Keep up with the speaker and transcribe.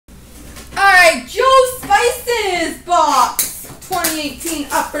Alright, JoeSpice's box 2018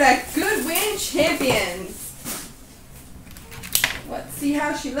 Upper Deck Goodwin Champions. Let's see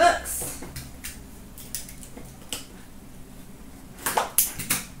how she looks.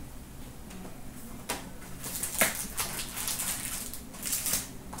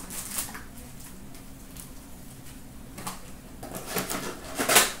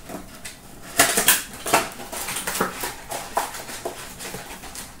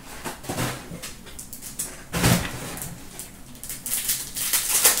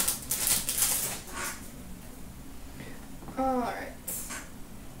 Alright,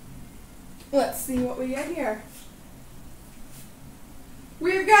 let's see what we get here.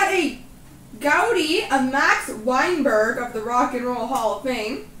 We've got a Goudey of Max Weinberg of the Rock and Roll Hall of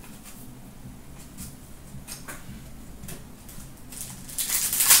Fame.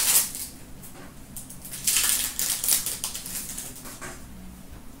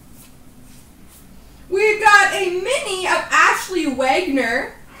 We've got a mini of Ashley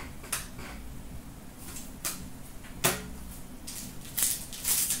Wagner.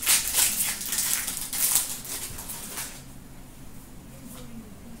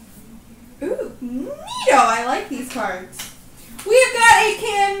 Ooh, neato! I like these cards. We've got a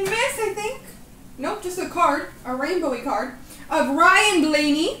canvas, I think. Nope, just a card, a rainbowy card, of Ryan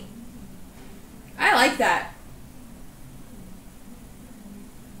Blaney. I like that.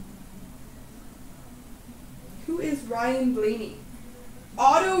 Who is Ryan Blaney?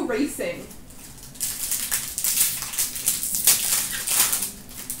 Auto Racing.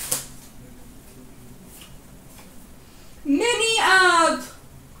 Mini of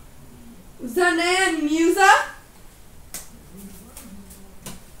Zanan Musa.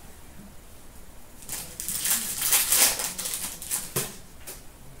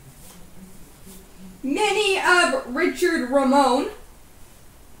 Mini of Richard Ramone.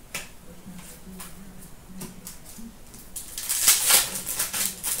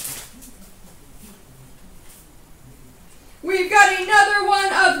 We've got another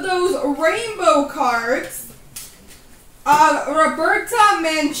one of those rainbow cards of Roberta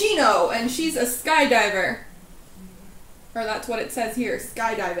Mancino, and she's a skydiver. Or that's what it says here,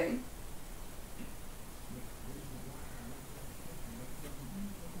 skydiving.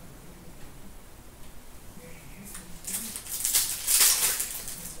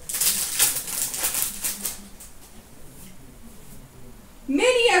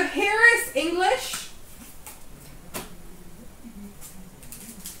 Mini of Harris English.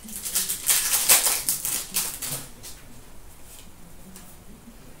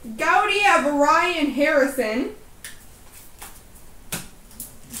 Goudey of Ryan Harrison.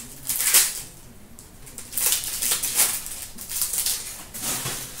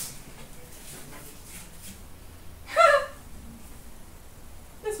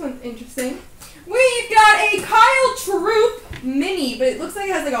 This one's interesting. We've got a Kyle Troop mini, but it looks like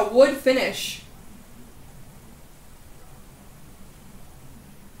it has like a wood finish.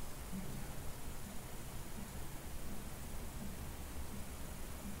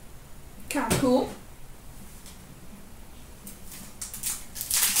 Kind of cool.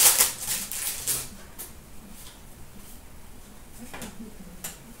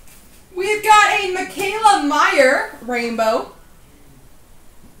 We've got a Michaela Meyer rainbow.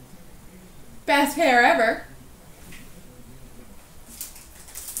 Best hair ever.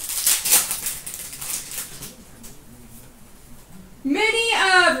 Mini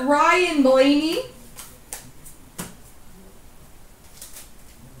of Ryan Blaney.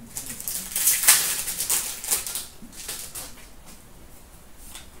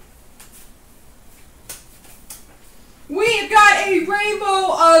 We've got a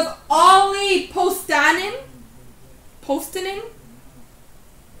rainbow of Ollie Postanen. Postanen?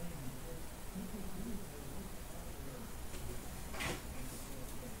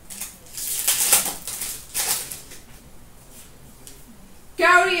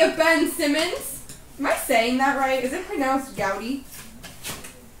 Goudey of Ben Simmons. Am I saying that right? Is it pronounced Goudey?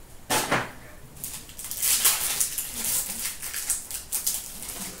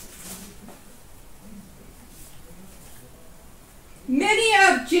 Mini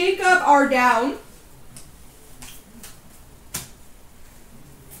of Jacob Ardown.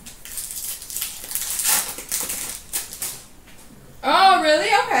 Oh, really?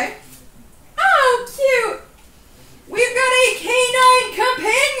 Okay. Oh, cute. We've got a Canine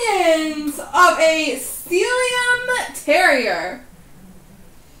Companions of a Sealyham Terrier.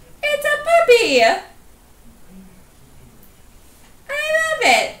 It's a puppy. I love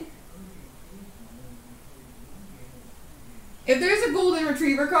it. If there's a golden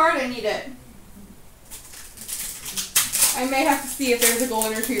retriever card, I need it. I may have to see if there's a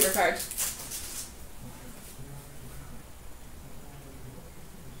golden retriever card.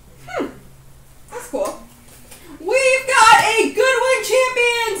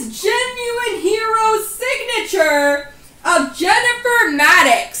 signature of Jennifer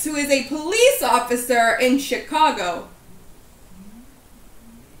Maddox, who is a police officer in Chicago.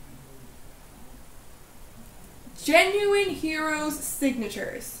 Genuine Heroes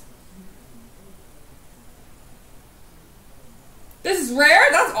signatures. This is rare?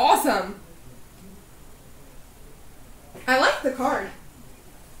 That's awesome. I like the card.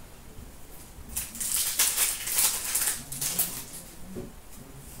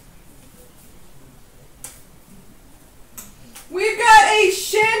 We've got a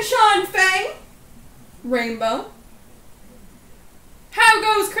Shanshan Fang rainbow. How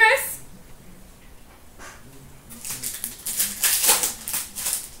goes, Chris?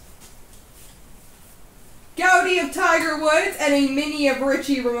 Gaudy of Tiger Woods and a mini of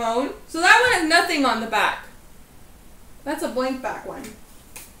Richie Ramone. So that one has nothing on the back. That's a blank back one.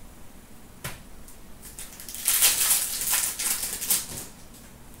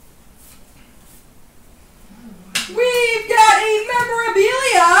 We've got a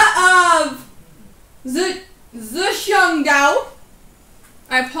memorabilia of Zheshang Dao.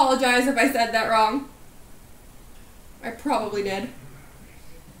 I apologize if I said that wrong. I probably did.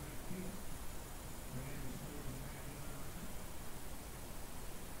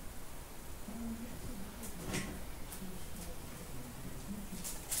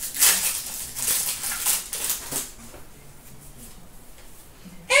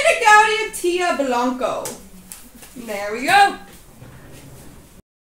 And a Gaudy of Tia Blanco. There we go.